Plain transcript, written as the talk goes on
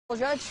The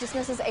judge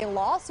dismisses a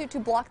lawsuit to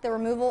block the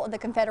removal of the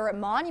Confederate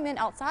monument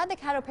outside the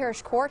Caddo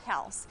Parish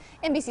Courthouse.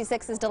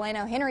 NBC6's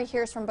Delano Henry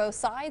hears from both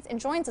sides and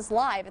joins us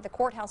live at the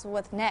courthouse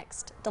with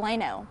next.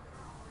 Delano.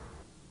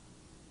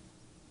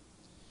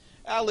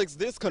 Alex,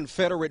 this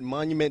Confederate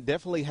monument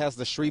definitely has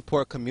the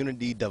Shreveport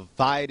community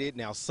divided.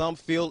 Now, some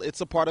feel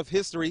it's a part of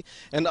history,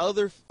 and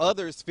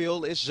others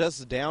feel it's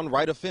just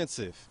downright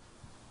offensive.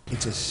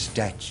 It's a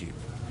statue.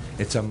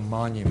 It's a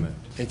monument.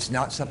 It's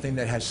not something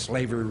that has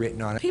slavery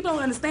written on it. People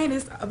don't understand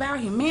it's about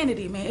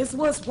humanity, man. It's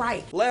what's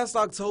right. Last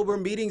October,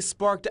 meetings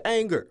sparked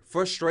anger,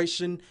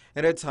 frustration,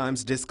 and at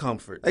times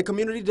discomfort. A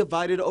community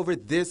divided over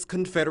this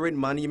Confederate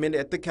monument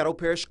at the Caddo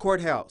Parish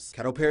Courthouse.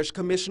 Caddo Parish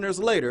commissioners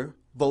later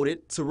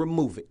voted to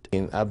remove it.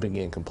 And I've been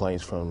getting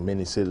complaints from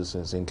many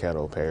citizens in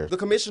Caddo Parish. The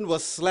commission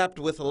was slapped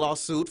with a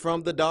lawsuit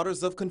from the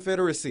Daughters of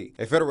Confederacy.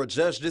 A federal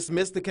judge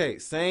dismissed the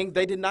case, saying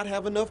they did not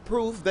have enough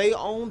proof they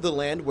owned the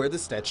land where the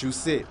statue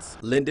sits.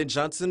 Lyndon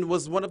Johnson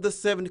was one of the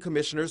 7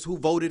 commissioners who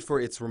voted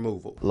for its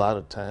removal. A lot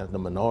of times the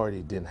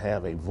minority didn't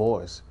have a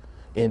voice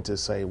in to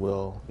say,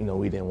 well, you know,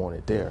 we didn't want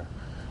it there.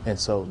 And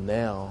so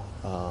now,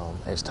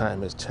 as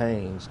time has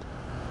changed,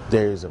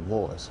 there is a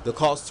voice. The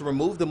cost to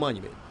remove the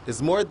monument is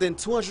more than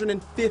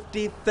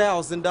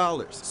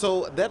 $250,000.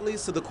 So that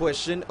leads to the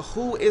question,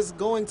 who is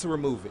going to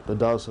remove it? The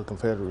Daughters of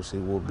Confederacy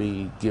will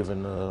be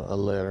given a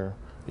letter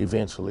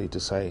eventually to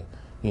say,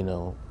 you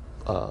know,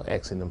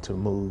 asking them to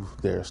move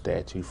their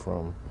statue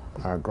from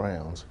our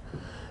grounds.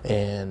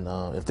 And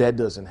if that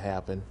doesn't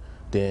happen,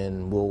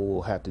 then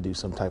we'll have to do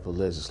some type of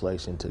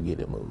legislation to get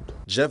it moved.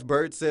 Jeff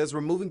Bird says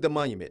removing the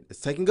monument is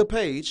taking a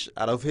page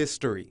out of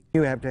history.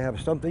 You have to have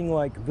something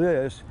like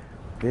this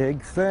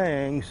big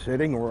thing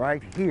sitting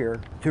right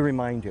here to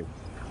remind you.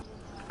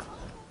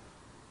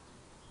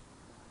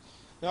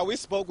 Now, we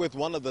spoke with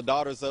one of the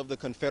Daughters of the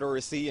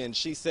Confederacy, and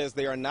she says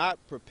they are not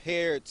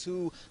prepared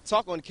to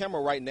talk on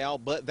camera right now,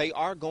 but they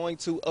are going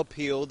to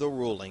appeal the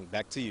ruling.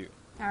 Back to you.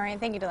 All right.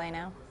 Thank you,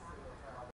 Delano.